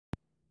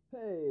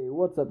Hey,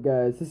 what's up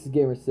guys? This is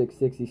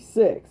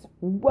Gamer666.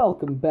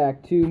 Welcome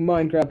back to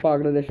Minecraft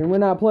Pocket Edition. We're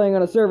not playing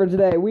on a server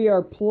today. We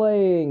are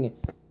playing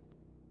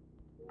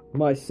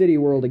My City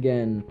World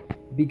again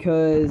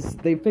because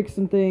they fixed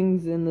some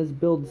things in this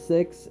build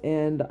 6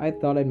 and I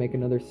thought I'd make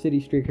another City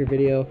Streaker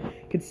video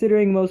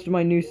considering most of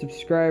my new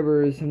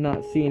subscribers have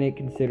not seen it,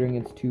 considering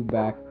it's too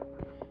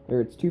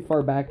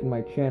far back in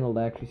my channel to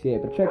actually see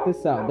it. But check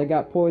this out. They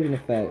got poison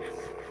effects.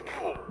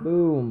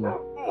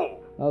 Boom.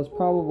 That was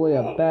probably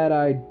a bad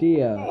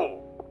idea.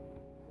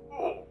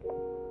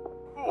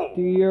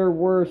 Do your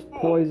worst,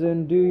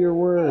 Poison. Do your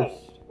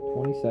worst.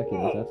 20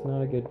 seconds. That's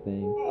not a good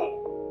thing.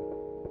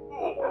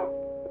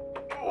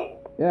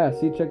 Yeah,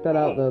 see, check that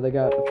out, though. They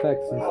got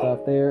effects and stuff.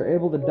 They are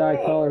able to dye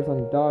colors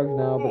on dogs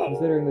now, but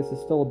considering this is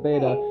still a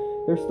beta,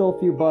 there's still a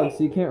few bugs,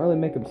 so you can't really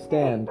make them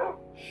stand.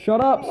 Shut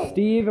up,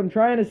 Steve. I'm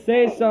trying to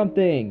say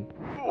something.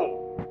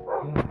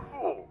 Oh my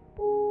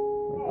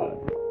God.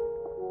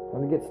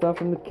 Time to get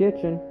stuff in the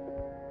kitchen.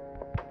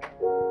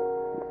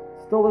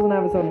 Still doesn't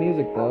have its own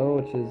music though,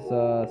 which is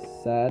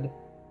sad.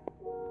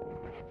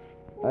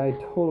 I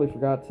totally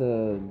forgot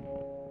to...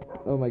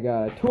 Oh my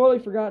god, I totally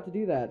forgot to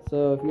do that.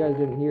 So if you guys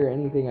didn't hear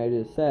anything I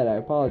just said, I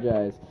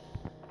apologize.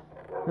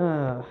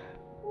 Oh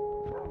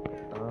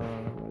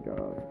my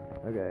god.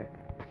 Okay.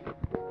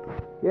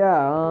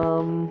 Yeah,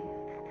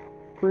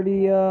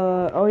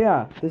 oh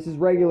yeah, this is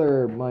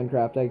regular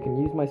Minecraft. I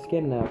can use my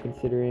skin now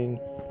considering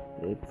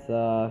it's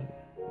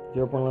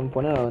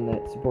 0.11.0 and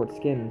it supports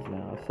skins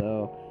now,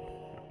 so...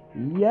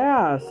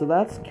 Yeah, so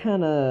that's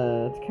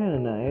kinda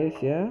nice,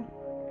 yeah?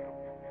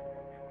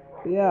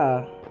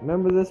 Yeah,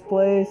 remember this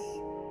place?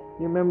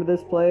 You remember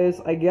this place?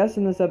 I guess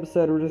in this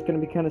episode we're just gonna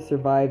be kind of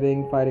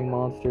surviving, fighting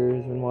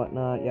monsters and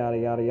whatnot, yada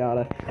yada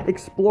yada.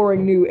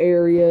 Exploring new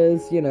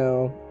areas, you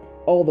know,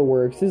 all the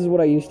works. This is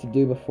what I used to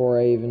do before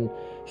I even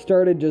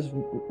started just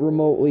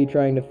remotely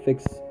trying to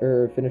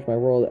finish my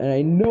world. And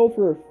I know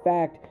for a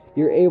fact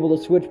you're able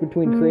to switch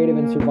between creative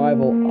and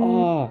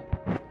survival.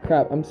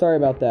 Crap, I'm sorry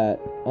about that.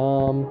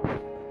 Oh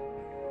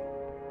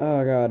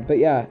god, but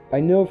yeah, I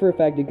know for a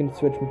fact you can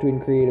switch between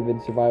creative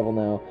and survival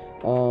now.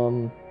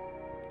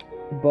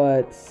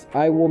 But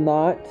I will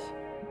not,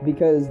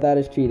 because that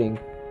is cheating.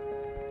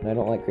 And I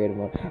don't like creative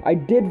mode. I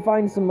did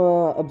find some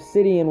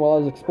obsidian while I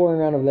was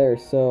exploring around over there,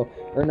 so,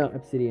 or not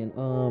obsidian,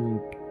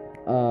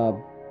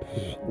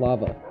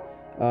 lava.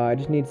 I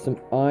just need some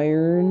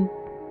iron,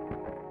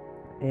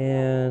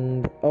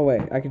 and, oh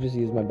wait, I could just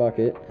use my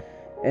bucket.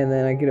 And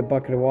then I get a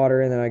bucket of water,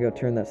 and then I go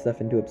turn that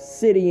stuff into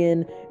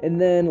obsidian, and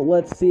then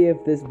let's see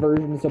if this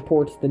version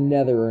supports the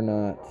nether or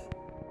not.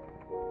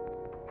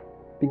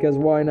 Because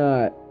why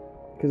not?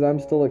 Because I'm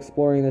still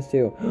exploring this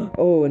too.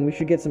 Oh, and we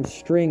should get some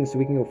string so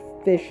we can go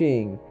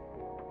fishing.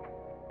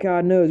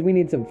 God knows, we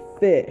need some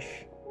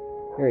fish.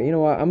 Here, you know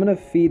what? I'm gonna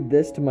feed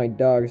this to my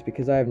dogs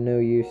because I have no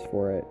use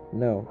for it.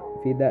 No,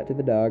 feed that to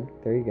the dog.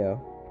 There you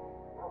go.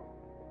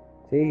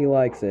 See, he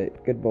likes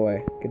it. Good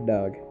boy. Good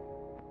dog.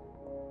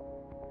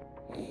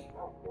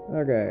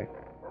 Okay.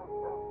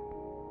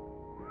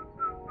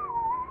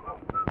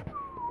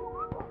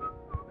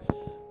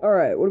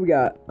 Alright, what do we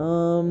got?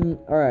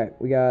 Alright,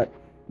 we got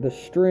the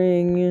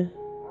string.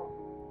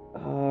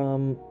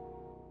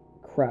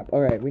 Crap.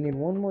 Alright, we need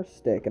one more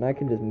stick, and I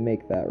can just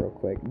make that real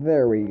quick.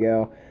 There we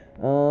go.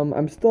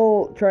 I'm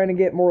still trying to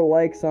get more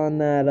likes on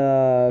that,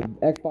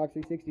 Xbox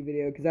 360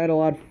 video, because I had a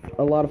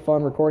lot of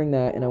fun recording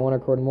that, and I want to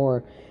record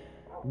more.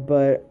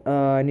 But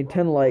I need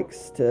 10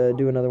 likes to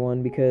do another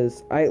one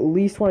because I at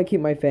least want to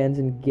keep my fans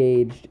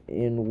engaged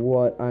in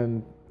what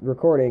I'm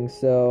recording.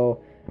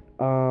 So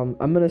I'm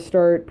gonna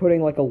start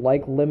putting like a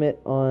like limit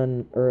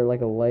on, or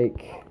like a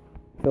like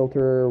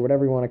filter or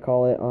whatever you want to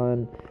call it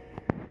on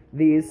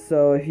these.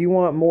 So if you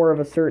want more of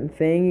a certain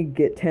thing, you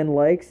get 10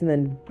 likes and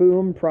then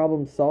boom,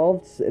 problem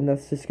solved. And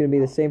that's just gonna be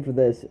the same for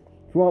this.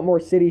 If you want more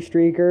City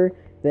Streaker,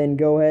 then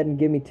go ahead and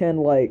give me 10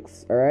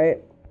 likes. All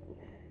right.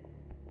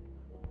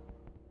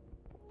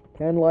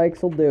 10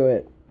 likes will do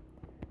it.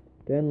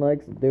 10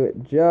 likes will do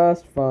it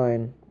just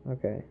fine.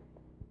 Okay.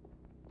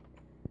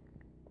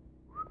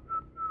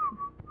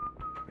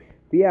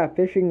 But yeah,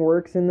 fishing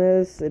works in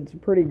this. It's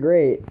pretty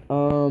great.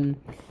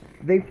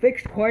 They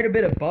fixed quite a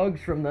bit of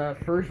bugs from the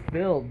first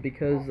build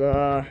because,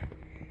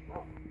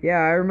 yeah,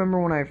 I remember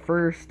when I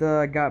first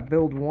got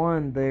build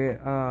 1,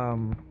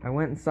 I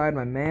went inside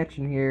my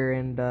mansion here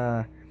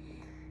and,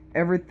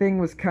 everything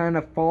was kind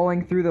of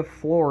falling through the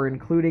floor,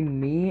 including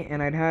me,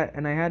 and I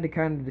had to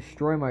kind of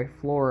destroy my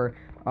floor.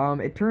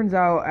 It turns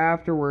out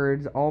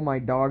afterwards, all my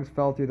dogs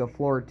fell through the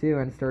floor too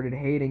and started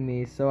hating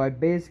me, so I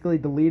basically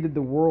deleted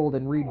the world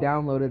and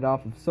re-downloaded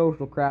off of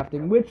Social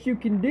Crafting, which you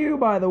can do,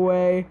 by the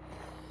way.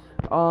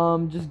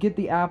 Just get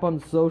the app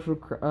on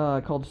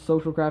called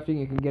Social Crafting.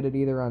 You can get it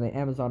either on the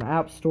Amazon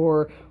App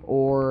Store,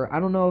 or, I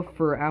don't know if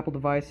for Apple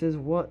devices.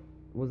 What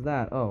was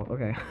that? Oh,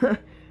 okay.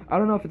 I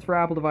don't know if it's for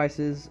Apple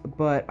devices,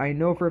 but I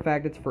know for a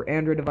fact it's for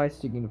Android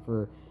devices. You can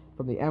for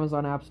from the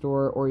Amazon App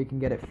Store, or you can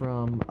get it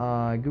from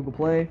Google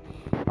Play.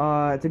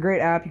 It's a great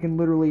app. You can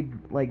literally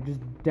like just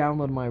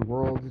download my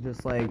worlds,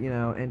 just like, you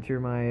know, enter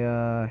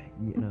my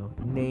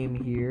name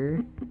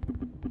here,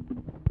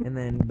 and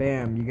then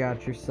bam, you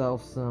got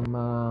yourself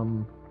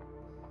some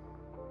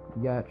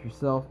you got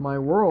yourself my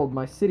world,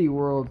 my city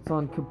world. It's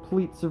on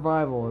complete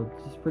survival.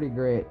 It's just pretty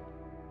great.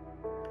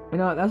 You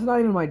know, that's not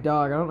even my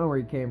dog. I don't know where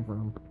he came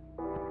from.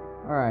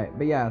 Alright,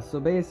 but yeah, so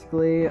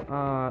basically,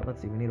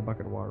 let's see, we need a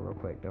bucket of water real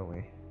quick, don't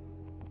we?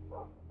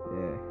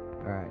 Yeah,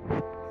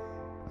 alright.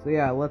 So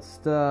yeah,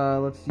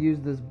 let's use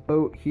this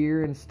boat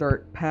here and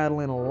start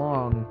paddling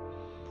along.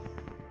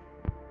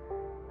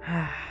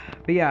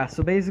 But yeah,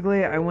 so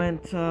basically I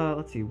went,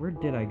 let's see, where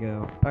did I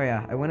go? Oh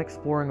yeah, I went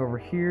exploring over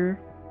here.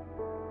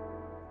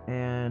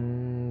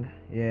 And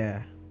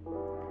yeah,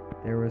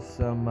 there was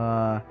some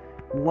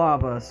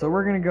lava, so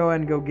we're gonna go ahead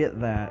and go get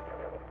that,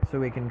 so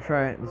we can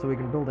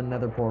build a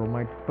nether portal.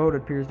 My boat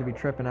appears to be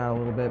tripping out a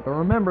little bit, but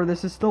remember,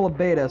 this is still a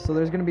beta, so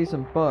there's gonna be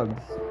some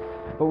bugs,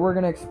 but we're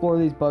gonna explore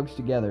these bugs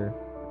together.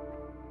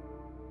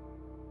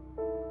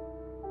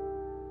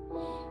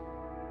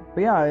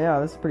 But yeah,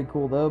 this is pretty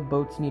cool though.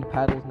 Boats need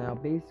paddles now.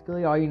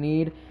 Basically, all you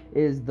need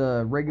is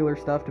the regular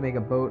stuff to make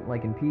a boat,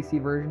 like in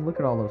PC version. Look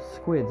at all those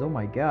squids, oh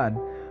my god.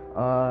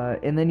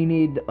 And then you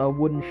need a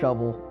wooden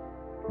shovel,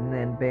 and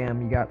then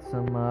bam, you got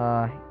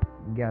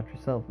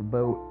yourself a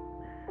boat.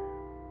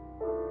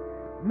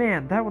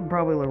 Man, that would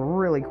probably look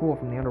really cool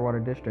from the underwater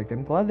district.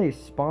 I'm glad they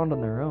spawned on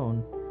their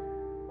own.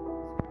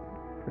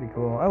 Pretty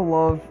cool. I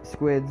love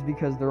squids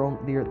because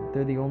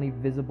they're the only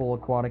visible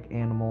aquatic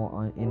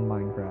animal in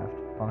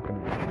Minecraft Pocket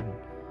Edition.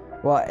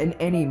 Well, in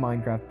any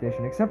Minecraft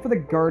edition, except for the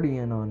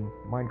Guardian on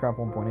Minecraft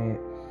 1.8.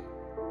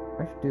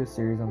 I should do a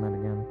series on that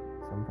again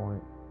at some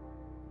point.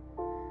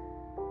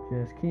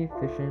 Just keep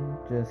fishing,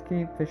 just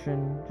keep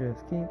fishing,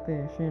 just keep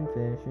fishing,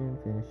 fishing,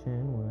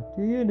 fishing. What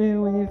do you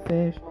do when you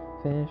fish,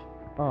 fish?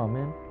 Oh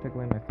man, took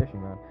away my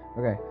fishing rod.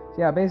 Okay, so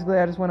yeah, basically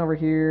I just went over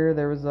here.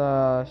 There was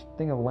a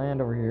thing of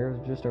land over here. It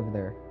was just over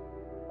there.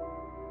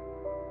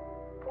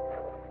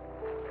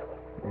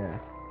 Yeah.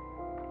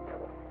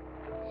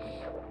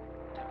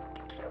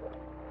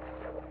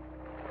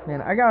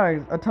 Man, I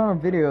got a ton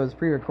of videos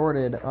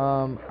pre-recorded.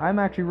 I'm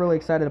actually really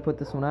excited to put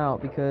this one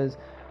out because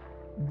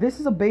this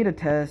is a beta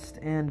test,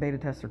 and beta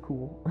tests are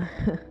cool.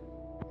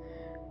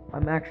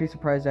 I'm actually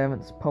surprised I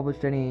haven't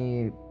published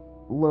any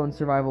lone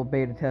survival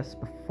beta tests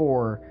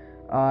before.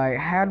 I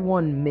had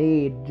one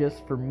made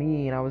just for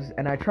me,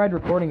 and I tried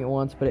recording it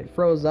once, but it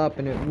froze up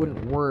and it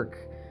wouldn't work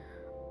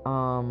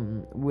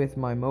with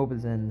my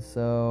Mobizen.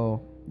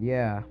 So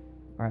yeah.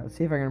 All right, let's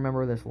see if I can remember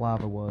where this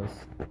lava was.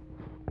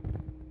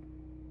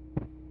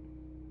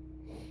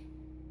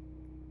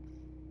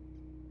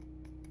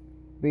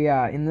 But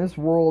yeah, in this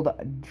world,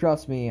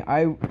 trust me,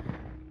 okay,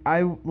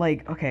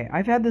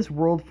 I've had this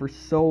world for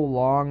so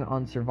long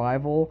on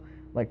survival,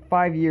 like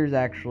 5 years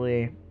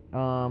actually.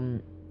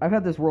 I've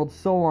had this world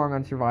so long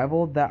on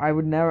survival that I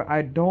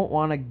don't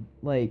want to,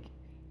 like,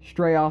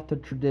 stray off the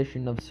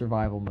tradition of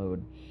survival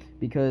mode,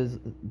 because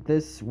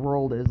this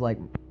world is, like,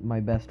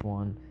 my best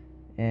one,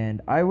 and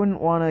I wouldn't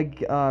want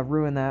to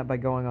ruin that by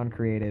going on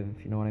creative,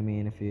 if you know what I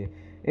mean,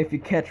 if you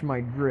catch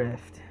my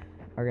drift.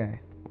 Okay.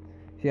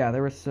 Yeah,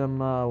 there was some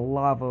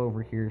lava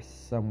over here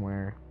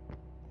somewhere.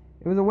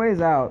 It was a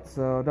ways out,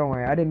 so don't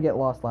worry. I didn't get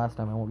lost last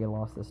time. I won't get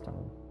lost this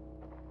time.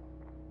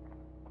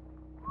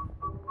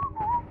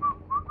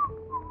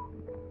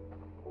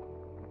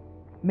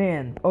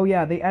 Man, oh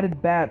yeah, they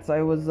added bats.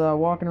 I was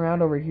walking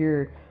around over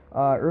here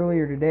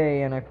earlier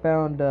today, and I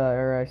found,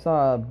 or I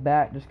saw a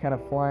bat just kind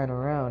of flying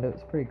around. It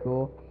was pretty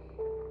cool.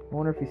 I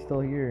wonder if he's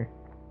still here.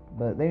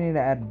 But they need to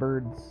add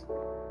birds.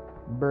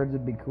 Birds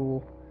would be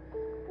cool.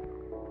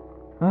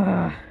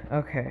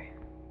 Okay.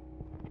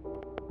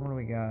 What do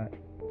we got?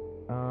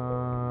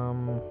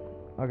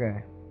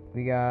 Okay.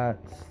 We got,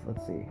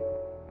 let's see.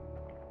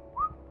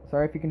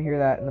 Sorry if you can hear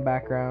that in the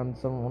background.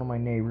 One of my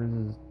neighbors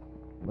is,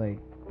 like,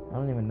 I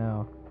don't even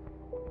know.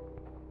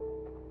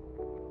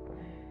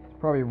 He's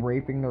probably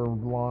raping their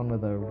lawn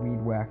with a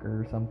weed whacker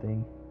or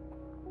something.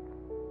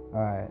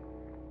 Alright.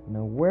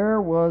 Now,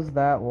 where was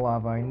that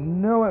lava? I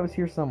know it was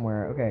here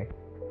somewhere. Okay.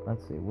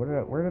 Let's see,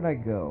 where did I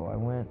go? I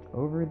went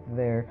over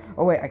there.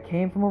 Oh wait, I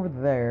came from over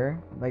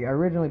there. Like, I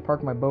originally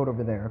parked my boat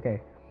over there.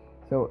 Okay,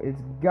 so it's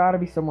gotta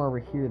be somewhere over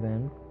here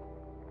then.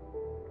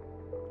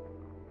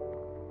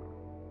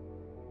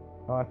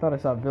 Oh, I thought I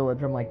saw a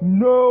village. I'm like,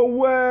 no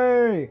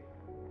way!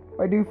 If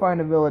I do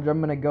find a village, I'm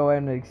gonna go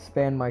ahead and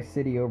expand my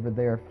city over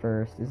there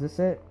first. Is this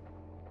it?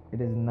 It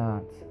is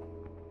not.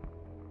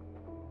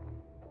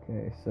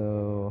 Okay,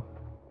 so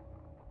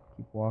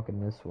keep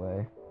walking this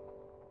way.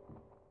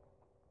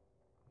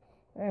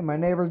 Hey, my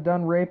neighbor's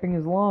done raping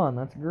his lawn.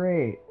 That's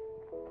great.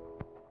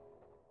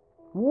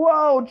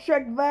 Whoa,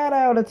 check that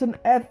out. It's an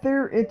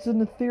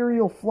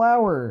ethereal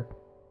flower.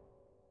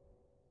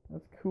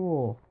 That's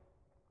cool.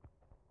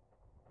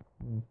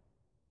 I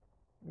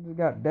just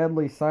got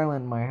deadly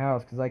silent in my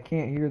house because I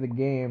can't hear the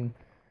game.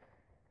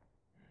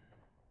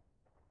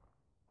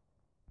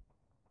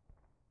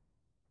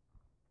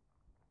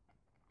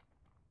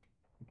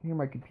 can hear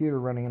my computer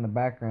running in the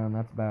background.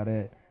 That's about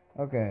it.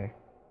 Okay.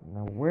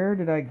 Now, where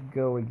did I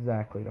go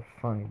exactly to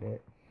find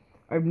it?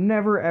 I've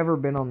never ever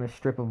been on this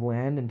strip of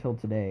land until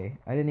today.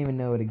 I didn't even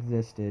know it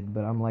existed,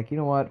 but I'm like, you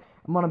know what?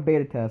 I'm on a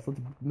beta test.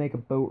 Let's make a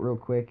boat real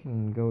quick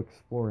and go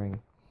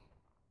exploring.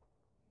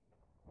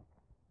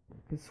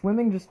 Because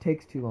swimming just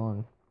takes too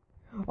long.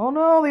 Oh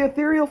no, the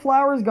ethereal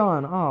flower's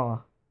gone.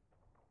 Oh.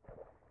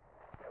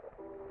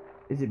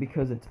 Is it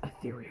because it's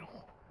ethereal?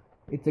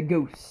 It's a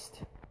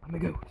ghost. I'm a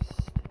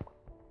ghost.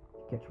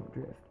 Catch my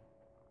drift.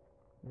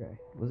 Okay,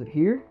 was it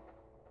here?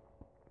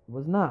 It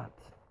was not.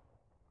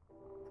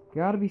 It's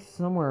gotta be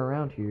somewhere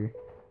around here.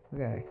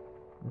 Okay,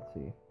 let's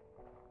see.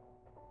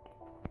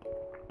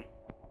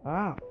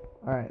 Ah,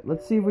 alright,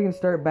 let's see if we can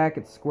start back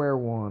at square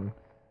one.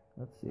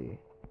 Let's see.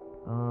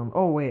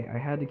 Oh wait, I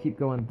had to keep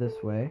going this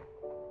way.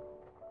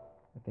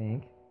 I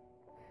think.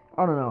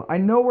 I don't know. I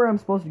know where I'm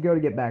supposed to go to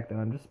get back though.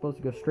 I'm just supposed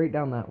to go straight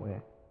down that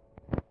way.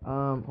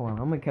 Hold on,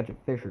 I'm gonna catch a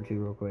fish or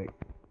two real quick.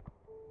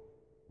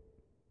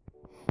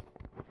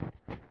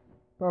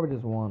 Probably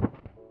just one.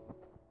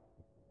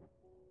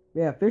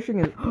 Yeah, fishing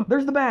is...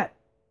 There's the bat!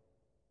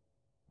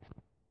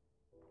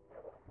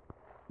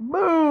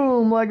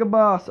 Boom! Like a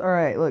boss.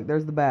 Alright, look,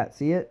 there's the bat.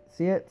 See it?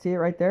 See it? See it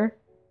right there?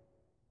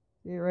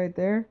 See it right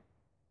there?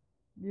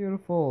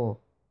 Beautiful.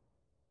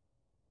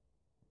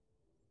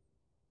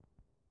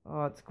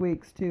 Oh, it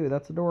squeaks too.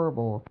 That's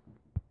adorable.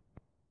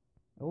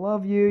 I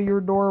love you. You're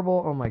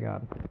adorable. Oh my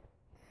god.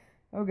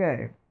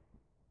 Okay.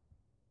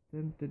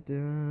 Dun, dun,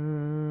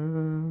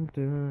 dun,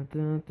 dun,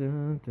 dun,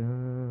 dun,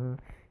 dun.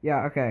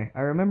 Yeah, okay.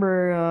 I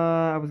remember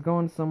I was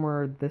going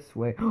somewhere this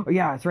way. Oh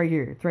yeah, it's right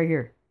here. It's right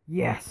here.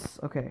 Yes.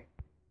 Okay.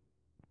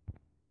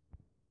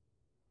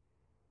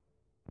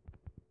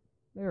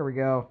 There we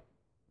go.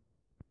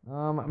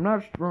 I'm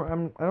not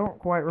sure, I don't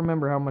quite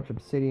remember how much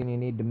obsidian you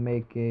need to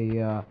make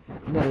a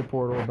nether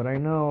portal, but I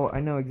know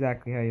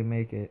exactly how you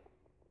make it.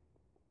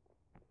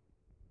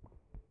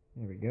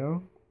 There we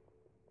go.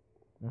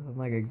 Nothing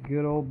like a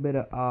good old bit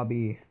of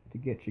obby to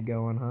get you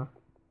going, huh?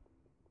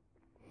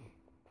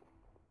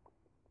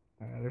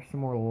 Alright, there's some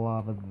more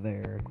lava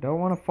there. Don't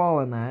want to fall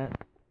in that,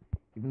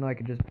 even though I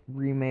could just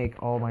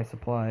remake all my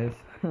supplies.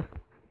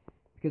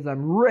 Because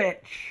I'm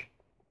rich!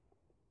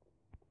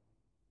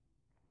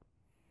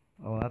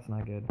 Oh, that's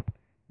not good.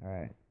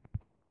 Alright.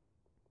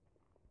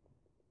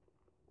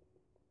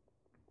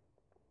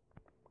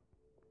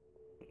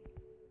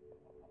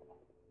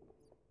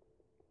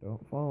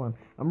 Don't fall in.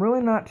 I'm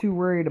really not too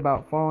worried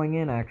about falling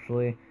in,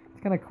 actually.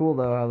 It's kind of cool,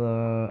 though, how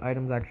the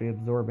items actually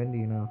absorb into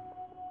you now.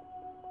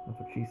 That's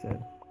what she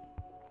said.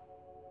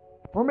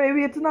 Or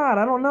maybe it's not.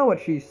 I don't know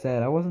what she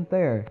said. I wasn't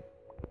there.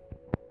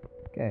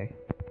 Okay.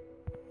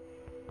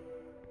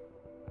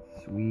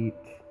 Sweet.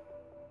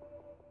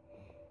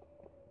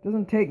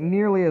 Doesn't take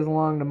nearly as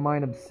long to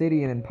mine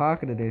obsidian in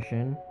Pocket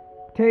Edition.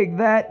 Take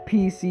that,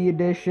 PC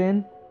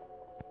Edition!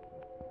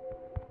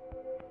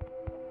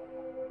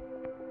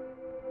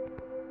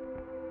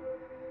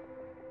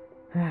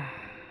 Is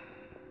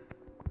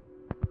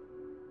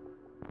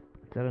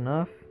that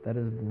enough? That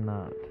is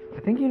not. I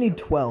think you need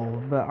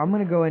 12, but I'm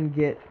gonna go and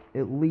get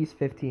at least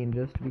 15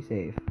 just to be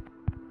safe.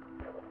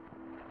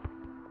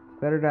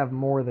 It's better to have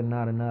more than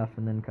not enough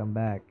and then come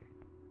back.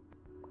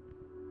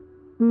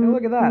 Hey,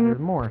 look at that, there's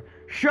more.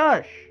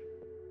 Shush!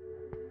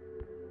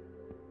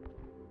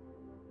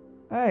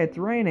 Hey, it's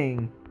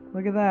raining.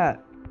 Look at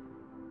that.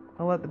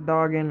 I'll let the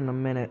dog in a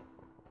minute.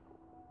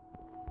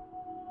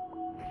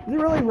 Is it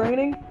really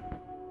raining?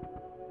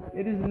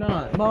 It is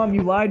not. Mom,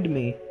 you lied to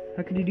me.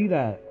 How could you do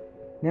that?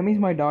 Nemi's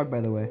my dog,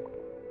 by the way.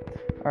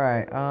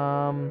 Alright,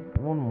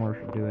 one more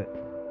should do it.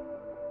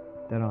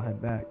 Then I'll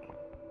head back.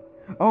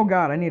 Oh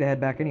god, I need to head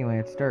back anyway,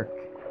 it's dark.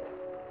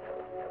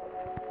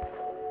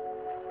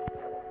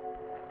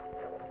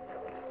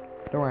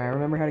 Don't worry, I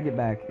remember how to get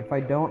back. If I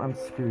don't, I'm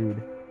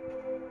screwed.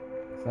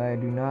 Because I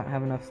do not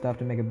have enough stuff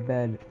to make a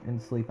bed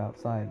and sleep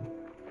outside.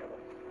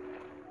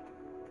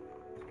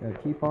 Just gotta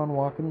keep on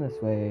walking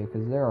this way,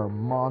 because there are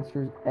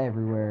monsters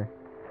everywhere.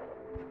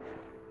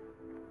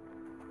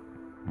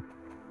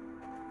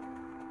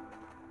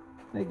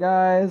 Hey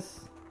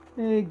guys!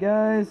 Hey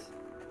guys!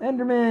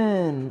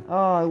 Enderman!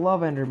 Oh, I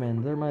love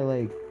Endermen. They're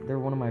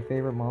one of my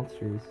favorite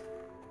monsters.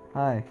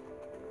 Hi.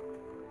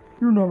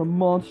 You're not a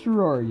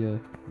monster, are you?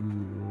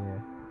 Yeah.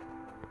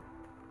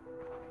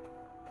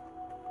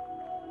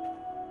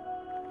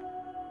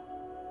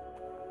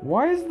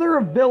 Why is there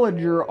a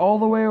villager all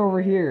the way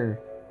over here?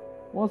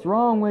 What's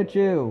wrong with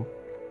you?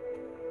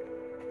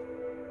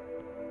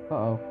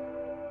 Uh-oh.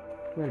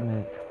 Wait a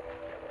minute.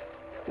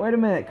 Wait a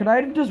minute. Could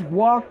I have just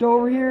walked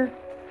over here?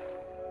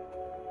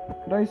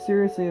 Could I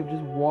seriously have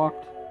just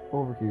walked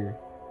over here?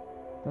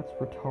 That's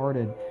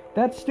retarded.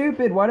 That's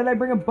stupid. Why did I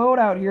bring a boat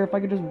out here if I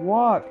could just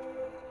walk?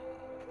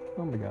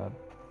 Oh my god.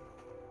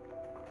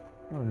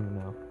 I don't even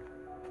know.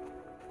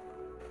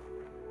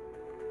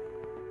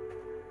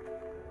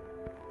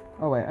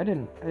 Oh wait, I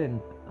didn't,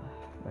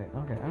 wait,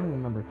 okay, I don't even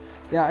remember.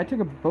 Yeah, I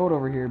took a boat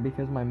over here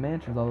because my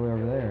mansion's all the way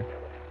over there.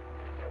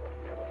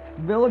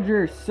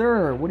 Villager,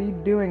 sir, what are you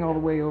doing all the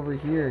way over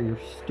here? You're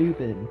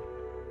stupid.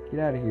 Get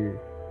out of here.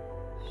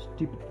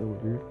 Stupid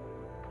villager.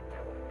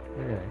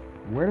 Okay.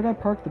 Where did I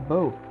park the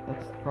boat?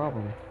 That's the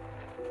problem.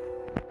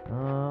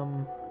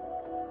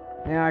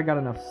 Yeah, I got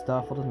enough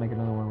stuff. I'll just make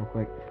another one real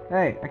quick.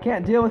 Hey, I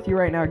can't deal with you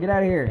right now. Get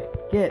out of here.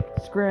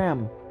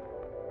 Scram.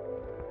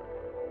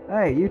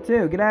 Hey, you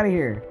too. Get out of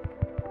here.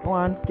 Go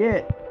on,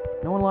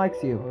 get. No one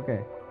likes you.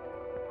 Okay.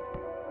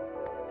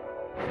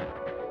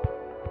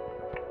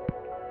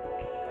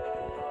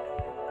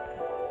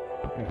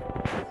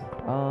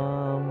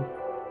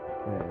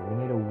 Okay,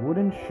 we need a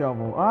wooden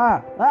shovel.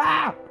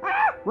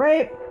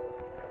 Rape!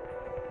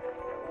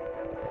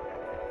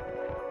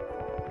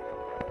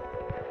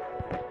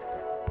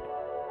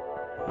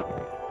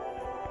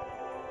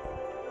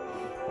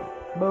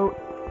 Boat.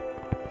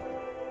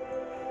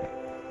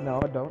 No,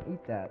 don't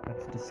eat that.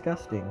 That's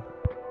disgusting.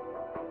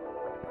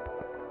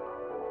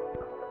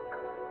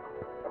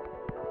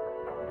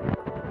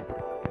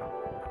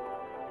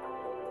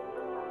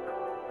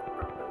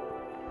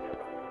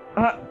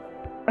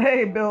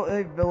 Hey,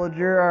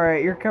 villager.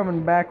 Alright, you're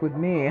coming back with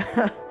me.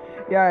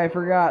 Yeah, I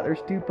forgot.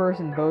 There's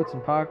two-person boats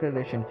in Pocket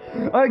Edition.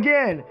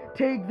 Again!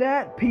 Take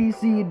that,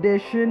 PC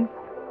Edition!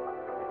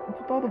 What's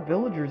with all the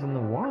villagers in the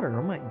water?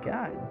 Oh my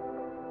god.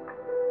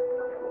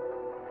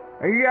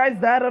 Are you guys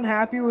that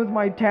unhappy with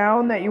my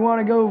town that you want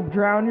to go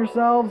drown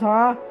yourselves,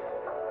 huh?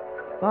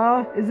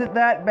 Huh? Is it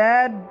that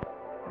bad?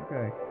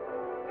 Okay.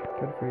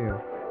 Good for you.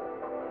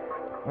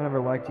 I never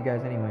liked you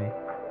guys anyway.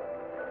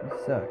 You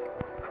suck.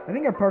 I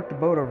think I parked the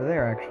boat over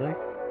there, actually.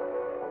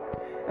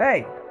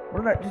 Hey!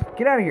 What did I... Just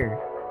get out of here!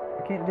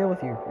 I can't deal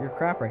with your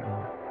crap right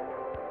now.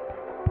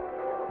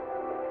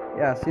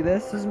 Yeah, see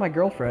this? This is my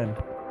girlfriend.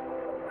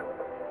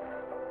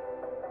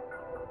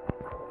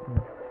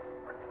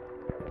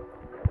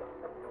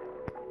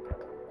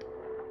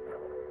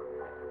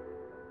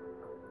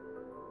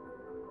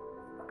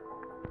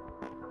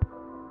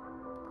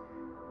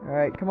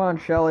 Alright, come on,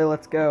 Shelly,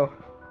 let's go.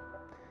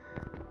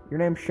 Your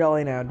name's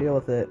Shelly now, deal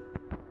with it.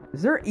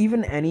 Is there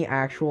even any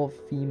actual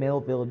female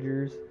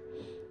villagers?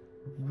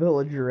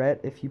 Villagerette,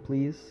 if you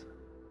please.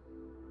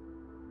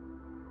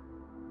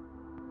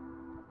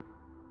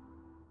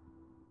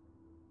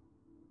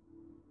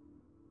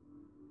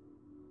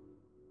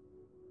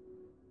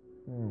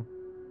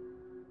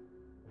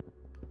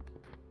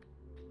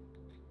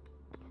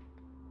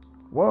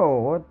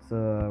 Whoa,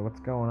 what's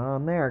going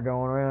on there?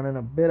 Going around in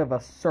a bit of a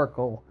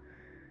circle.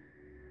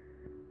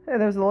 Hey,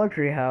 there's the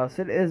luxury house.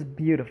 It is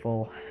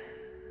beautiful.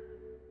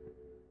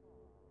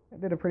 I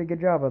did a pretty good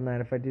job on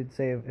that, if I do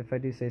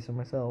say so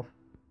myself.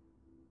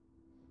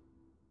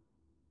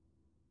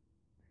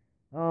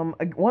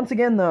 Once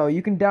again though,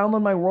 you can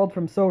download my world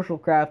from Social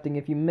Crafting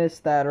if you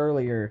missed that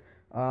earlier.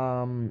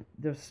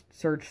 Just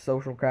search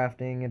Social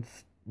Crafting.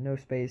 It's no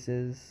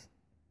spaces.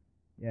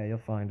 Yeah, you'll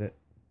find it.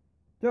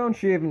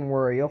 Don't you even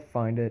worry, you'll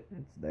find it.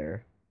 It's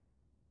there.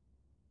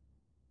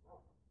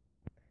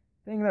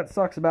 Thing that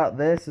sucks about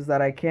this is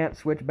that I can't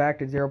switch back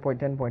to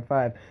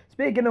 0.10.5.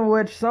 Speaking of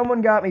which,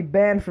 someone got me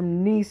banned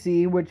from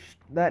Nisi, which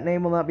that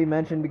name will not be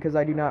mentioned because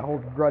I do not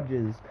hold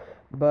grudges.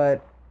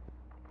 But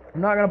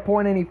I'm not going to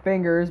point any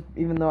fingers,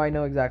 even though I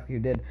know exactly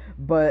who did.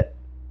 But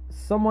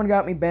someone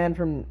got me banned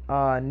from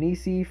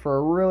Nisi for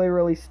a really,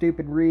 really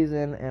stupid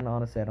reason, and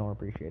honestly, I don't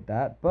appreciate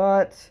that.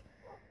 But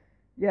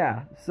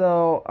yeah,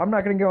 so I'm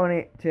not going to go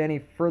into any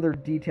further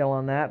detail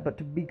on that, but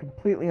to be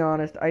completely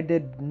honest, I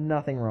did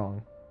nothing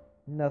wrong.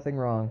 Nothing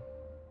wrong.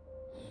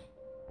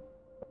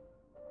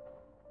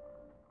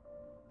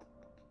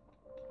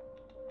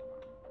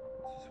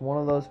 It's just one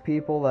of those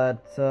people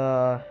that,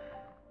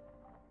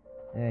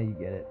 yeah, you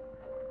get it.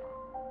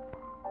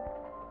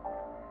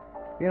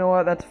 You know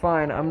what, that's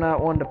fine. I'm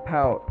not one to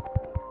pout.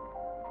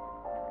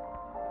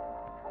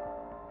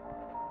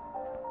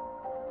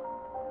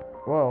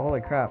 Whoa,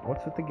 holy crap.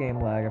 What's with the game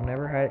lag? I've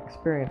never had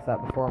experienced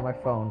that before on my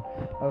phone.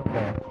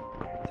 Okay.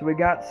 So we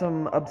got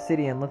some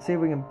obsidian. Let's see if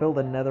we can build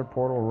a nether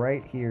portal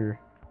right here.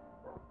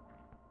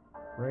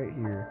 Right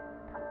here.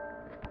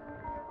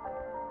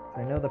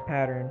 So I know the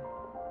pattern.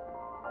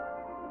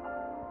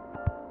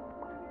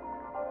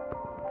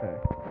 Okay.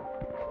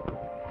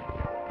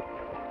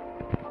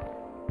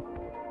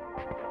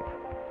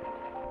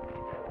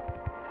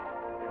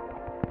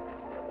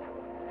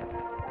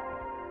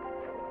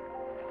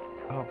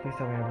 Oh, please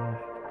tell me I have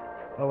enough.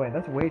 Oh wait,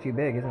 that's way too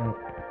big, isn't it?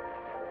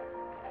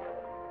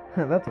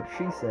 That's what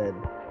she said.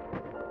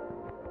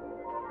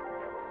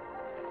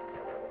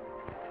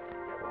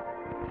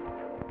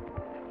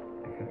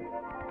 Okay.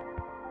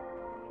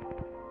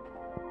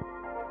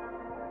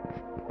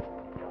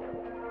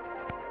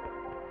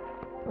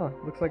 Oh,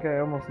 looks like I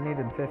almost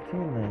needed 15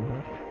 then,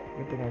 huh?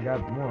 Good thing I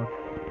got more.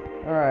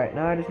 Alright,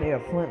 now I just need a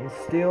flint and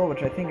steel,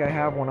 which I think I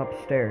have one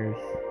upstairs.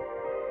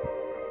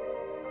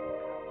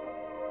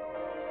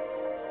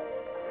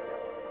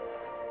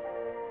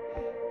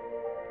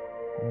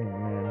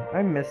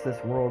 I miss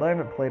this world. I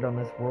haven't played on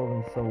this world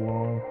in so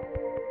long.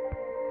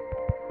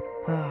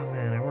 Oh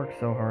man, I worked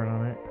so hard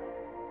on it.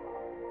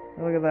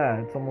 Look at that.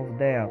 It's almost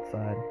day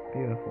outside.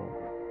 Beautiful.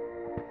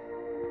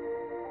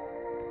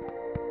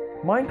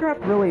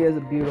 Minecraft really is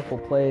a beautiful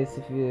place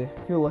if you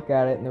look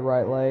at it in the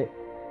right light,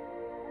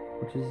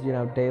 which is, you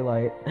know,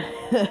 daylight.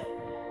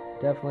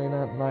 Definitely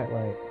not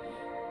nightlight.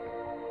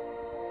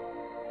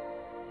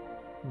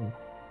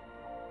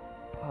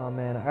 Oh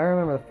man, I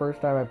remember the first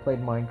time I played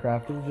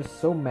Minecraft. It was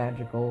just so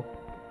magical.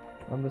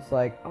 I'm just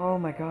like, oh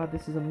my god,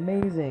 this is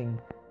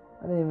amazing.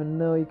 I didn't even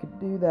know you could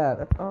do that.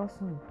 That's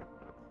awesome.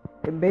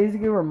 It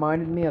basically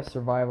reminded me of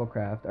Survival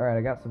Craft. Alright,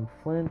 I got some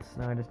flints.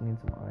 Now I just need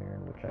some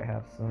iron, which I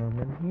have some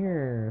in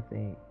here, I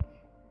think.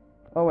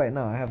 Oh wait,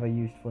 no, I have a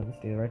used flint and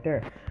steel right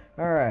there.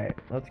 Alright,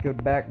 let's go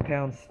back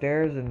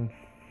downstairs and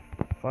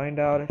find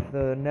out if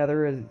the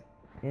nether is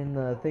in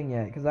the thing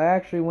yet. Because I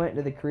actually went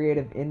to the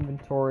creative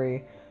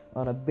inventory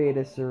on a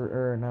beta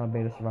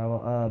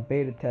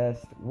beta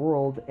test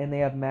world, and they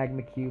have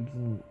magma cubes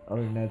and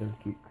other nether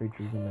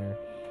creatures in there.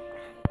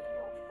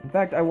 In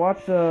fact, I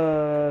watched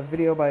a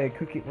video by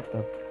Cookie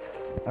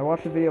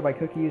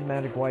Use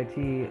Magic YT,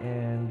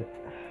 and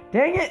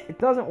dang it, it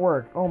doesn't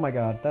work. Oh my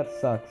god, that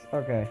sucks.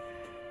 Okay,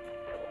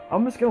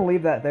 I'm just gonna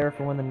leave that there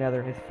for when the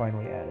nether is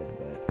finally added,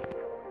 but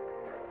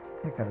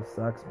that kind of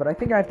sucks. But I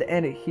think I have to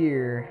end it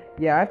here.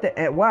 Yeah, I have to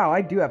end. Wow,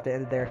 I do have to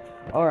end it there.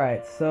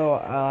 Alright, so,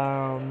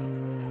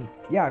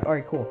 yeah,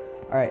 alright, cool.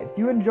 Alright, if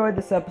you enjoyed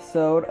this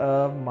episode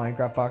of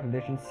Minecraft Pocket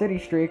Edition City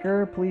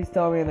Streaker, please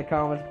tell me in the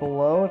comments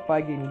below. If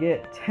I can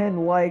get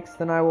 10 likes,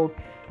 then I will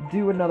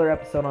do another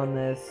episode on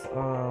this.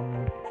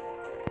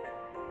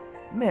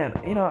 Man,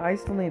 you know, I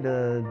still need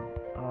to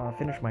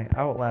finish my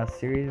Outlast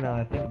series now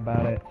that I think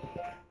about it.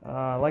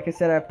 Like I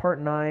said, I have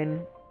part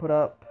 9 put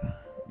up.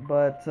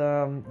 But,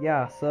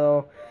 yeah,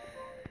 so,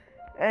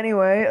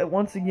 anyway,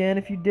 once again,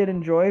 if you did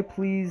enjoy,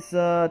 please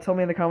tell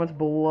me in the comments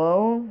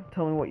below.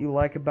 Tell me what you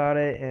like about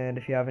it, and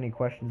if you have any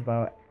questions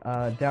about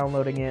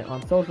downloading it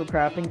on Social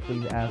Crafting,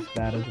 please ask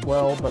that as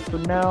well. But for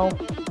now,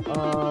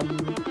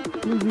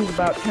 please leave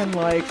about 10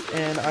 likes,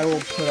 and I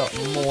will put up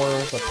more.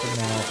 But for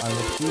now, I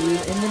will see you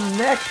in the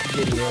next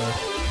video.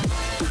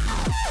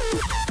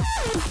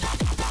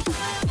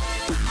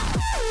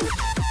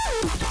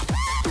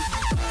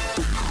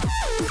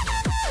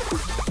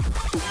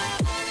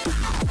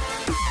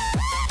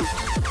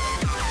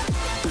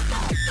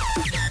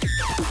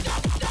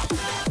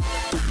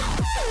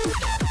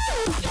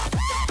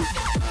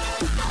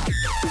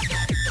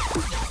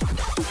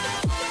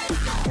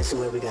 That's the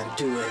way we gotta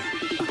do it.